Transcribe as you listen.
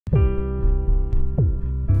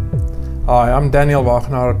Hi, I'm Daniel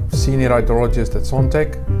Wagner, Senior Hydrologist at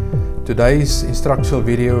Sontec. Today's instructional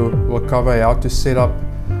video will cover how to set up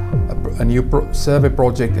a new survey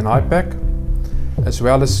project in HYPACK, as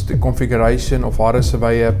well as the configuration of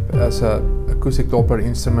HydroSurveyor as an acoustic Doppler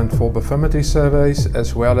instrument for bathymetry surveys,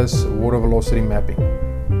 as well as water velocity mapping.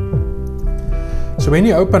 So when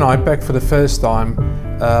you open HYPACK for the first time,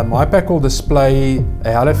 HYPACK will display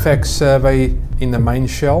a Halifax survey in the main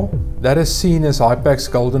shell. That is seen as HYPACK's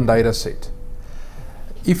golden data set.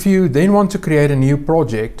 If you then want to create a new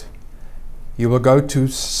project, you will go to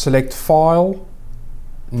select File,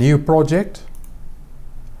 New Project,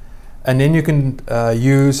 and then you can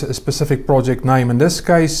use a specific project name. In this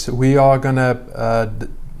case, we are going to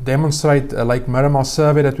demonstrate a Lake Miramar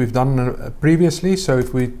survey that we've done previously. So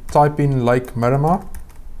if we type in Lake Miramar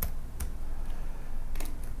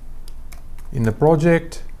in the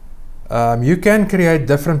project, you can create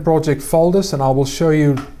different project folders, and I will show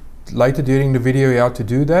you later during the video how to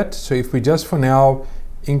do that. So if we just for now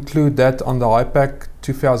include that on the HYPACK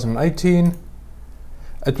 2018,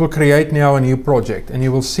 it will create now a new project, and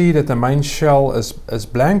you will see that the main shell is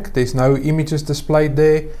blank. There's no images displayed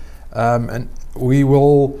there, and we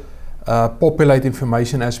will populate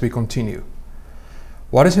information as we continue.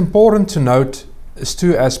 What is important to note is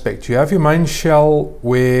two aspects. You have your main shell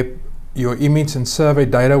where your image and survey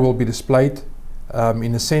data will be displayed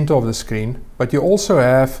in the center of the screen, but you also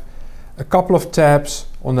have a couple of tabs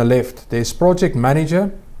on the left. There's Project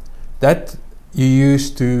Manager that you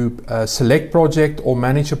use to select project or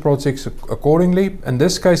manage your projects accordingly. In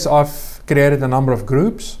this case, I've created a number of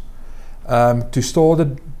groups to store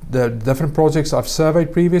the different projects I've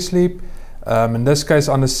surveyed previously. In this case,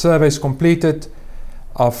 under surveys completed,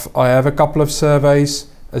 I have a couple of surveys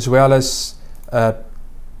as well as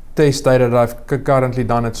test data that I've currently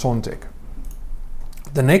done at Sontec.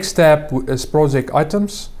 The next tab is Project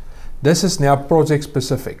Items. This is now project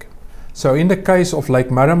specific. So in the case of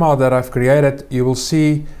Lake Miramar that I've created, you will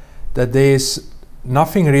see that there's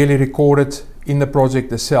nothing really recorded in the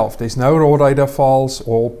project itself. There's no raw data files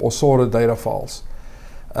or sorted data files.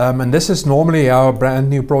 And this is normally how a brand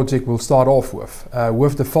new project will start off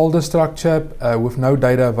with the folder structure, with no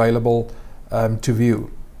data available to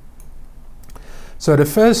view. So the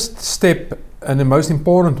first step and the most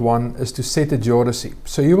important one is to set a geodesy.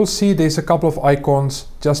 So you will see there's a couple of icons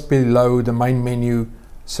just below the main menu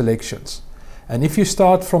selections. And if you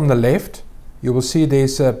start from the left, you will see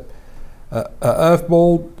there's a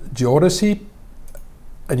earthball geodesy,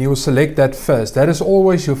 and you will select that first. That is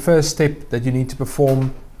always your first step that you need to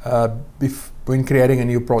perform when creating a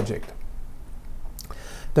new project.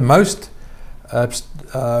 The most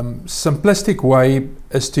simplistic way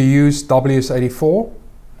is to use WS84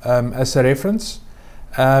 as a reference,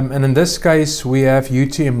 and in this case we have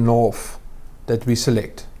UTM North that we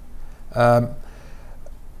select. To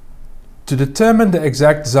determine the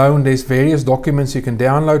exact zone, there's various documents you can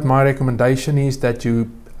download. My recommendation is that you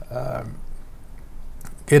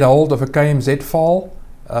get a hold of a KMZ file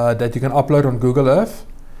that you can upload on Google Earth,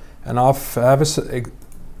 and I have an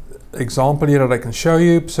example here that I can show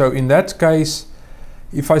you. So in that case,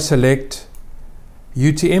 if I select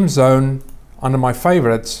UTM zone under my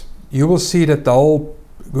favorites, you will see that the whole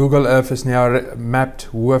Google Earth is now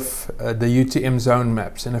mapped with the UTM zone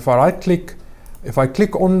maps. And if I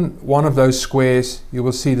click on one of those squares, you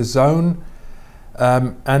will see the zone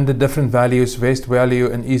and the different values, west value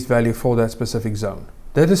and east value for that specific zone.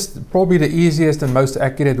 That is probably the easiest and most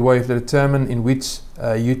accurate way to determine in which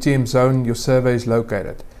UTM zone your survey is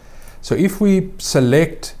located. So if we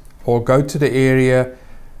select or go to the area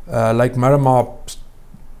Lake Miramar,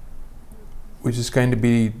 which is going to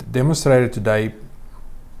be demonstrated today,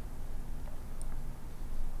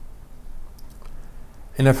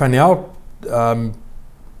 and if I now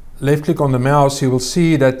left click on the mouse, you will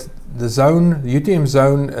see that the zone, UTM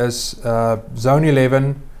zone, is zone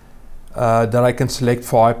 11 that I can select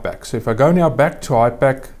for HYPACK. So if I go now back to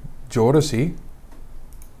HYPACK geodesy,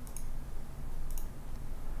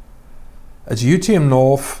 it's UTM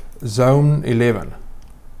North zone 11.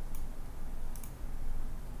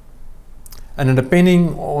 And then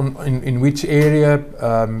depending on in which area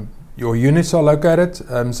your units are located,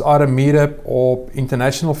 it's either meter or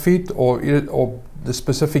international feet or the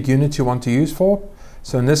specific unit you want to use for.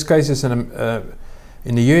 So in this case it's in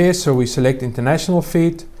the US, so we select international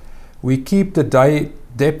feet. We keep the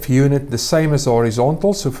depth unit the same as the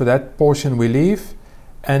horizontal, so for that portion we leave,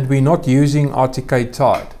 and we're not using RTK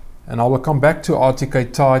tide. And I will come back to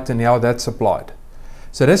RTK tide and how that's applied.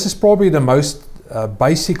 So this is probably the most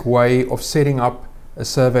basic way of setting up a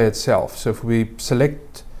survey itself. So if we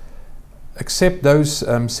accept those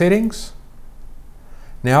settings,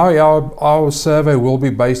 Now our survey will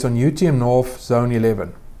be based on UTM North Zone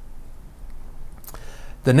 11.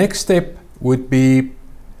 The next step would be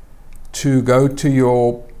to go to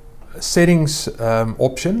your settings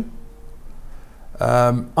option.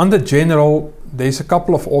 Under general, there's a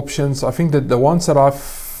couple of options. I think that the ones that I've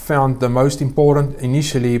found the most important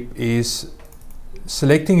initially is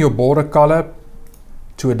selecting your border color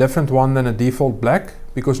to a different one than a default black,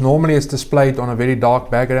 because normally it's displayed on a very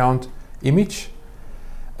dark background image.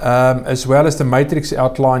 As well as the matrix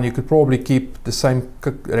outline, you could probably keep the same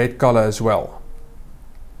red color as well.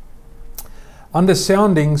 Under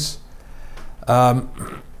soundings,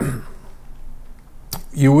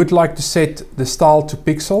 you would like to set the style to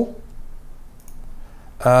pixel.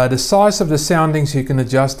 The size of the soundings you can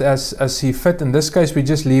adjust as you fit. In this case, we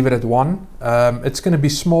just leave it at 1. It's going to be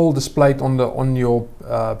small displayed on your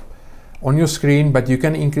screen, but you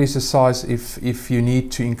can increase the size if you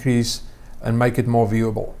need to increase and make it more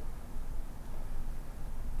viewable.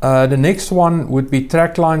 The next one would be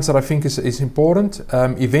track lines, that I think is important.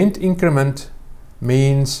 Event increment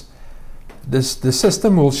means the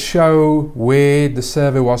system will show where the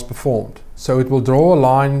survey was performed. So it will draw a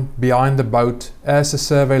line behind the boat as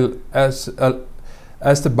the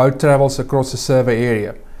boat travels across the survey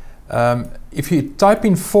area. If you type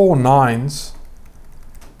in 4 nines,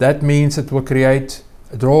 that means it will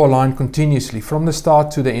draw a line continuously from the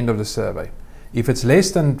start to the end of the survey. If it's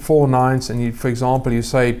less than 4 nines, and for example you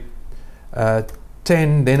say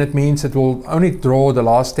 10, then it means it will only draw the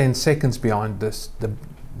last 10 seconds behind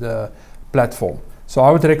the platform. So I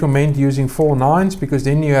would recommend using 4 nines, because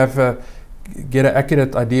then you get an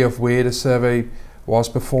accurate idea of where the survey was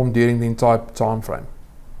performed during the entire time frame.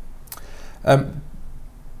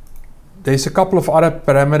 There's a couple of other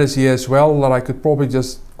parameters here as well that I could probably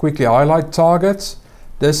just quickly highlight. Targets.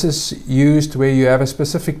 This is used where you have a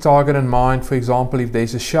specific target in mind. For example, if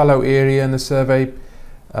there's a shallow area in the survey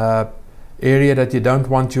area that you don't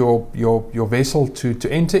want your vessel to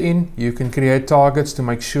enter in, you can create targets to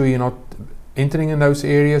make sure you're not entering in those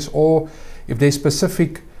areas. Or if there's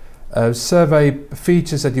specific survey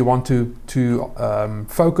features that you want to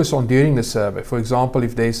focus on during the survey. For example,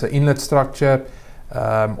 if there's an inlet structure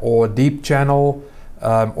or a deep channel,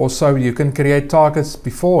 also you can create targets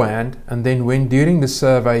beforehand, and then when during the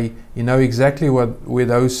survey you know exactly where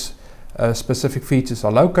those specific features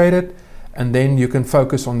are located, and then you can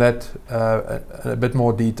focus on that a bit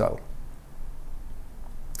more detail.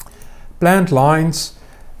 Planned lines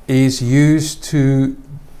is used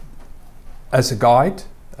as a guide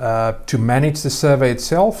to manage the survey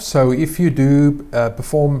itself. So if you do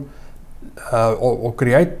perform or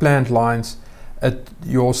create planned lines,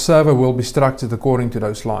 your server will be structured according to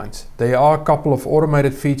those lines. There are a couple of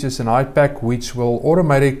automated features in HYPACK which will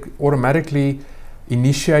automatically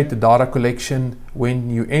initiate the data collection when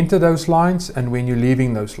you enter those lines and when you're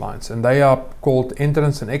leaving those lines, and they are called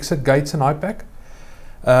entrance and exit gates in HYPACK.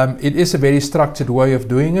 It is a very structured way of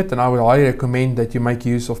doing it, and I would highly recommend that you make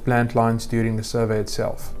use of planned lines during the survey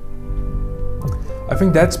itself. I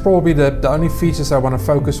think that's probably the only features I want to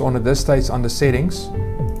focus on at this stage under settings.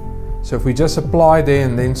 So if we just apply there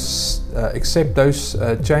and then accept those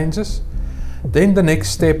changes, then the next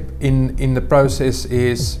step in the process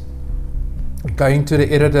is going to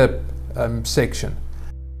the editor section.